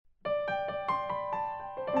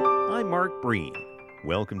I'm Mark Breen.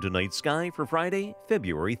 Welcome to Night Sky for Friday,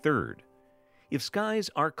 February 3rd. If skies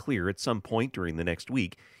are clear at some point during the next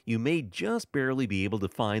week, you may just barely be able to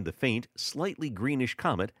find the faint, slightly greenish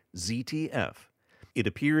comet ZTF. It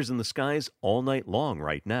appears in the skies all night long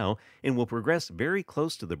right now and will progress very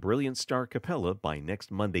close to the brilliant star Capella by next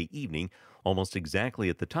Monday evening, almost exactly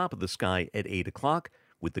at the top of the sky at 8 o'clock,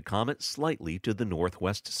 with the comet slightly to the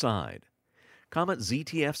northwest side. Comet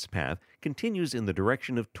ZTF's path continues in the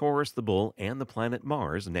direction of Taurus the Bull and the planet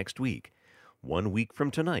Mars next week. 1 week from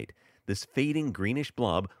tonight, this fading greenish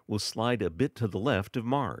blob will slide a bit to the left of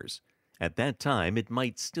Mars. At that time, it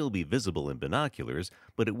might still be visible in binoculars,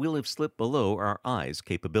 but it will have slipped below our eyes'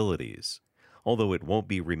 capabilities. Although it won't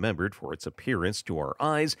be remembered for its appearance to our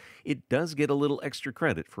eyes, it does get a little extra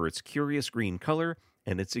credit for its curious green color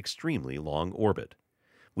and its extremely long orbit.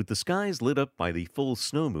 With the skies lit up by the full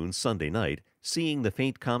snow moon Sunday night, seeing the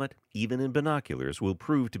faint comet, even in binoculars, will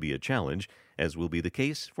prove to be a challenge, as will be the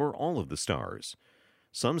case for all of the stars.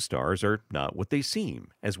 Some stars are not what they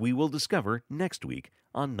seem, as we will discover next week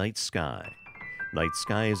on Night Sky. Night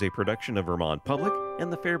Sky is a production of Vermont Public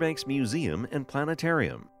and the Fairbanks Museum and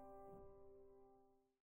Planetarium.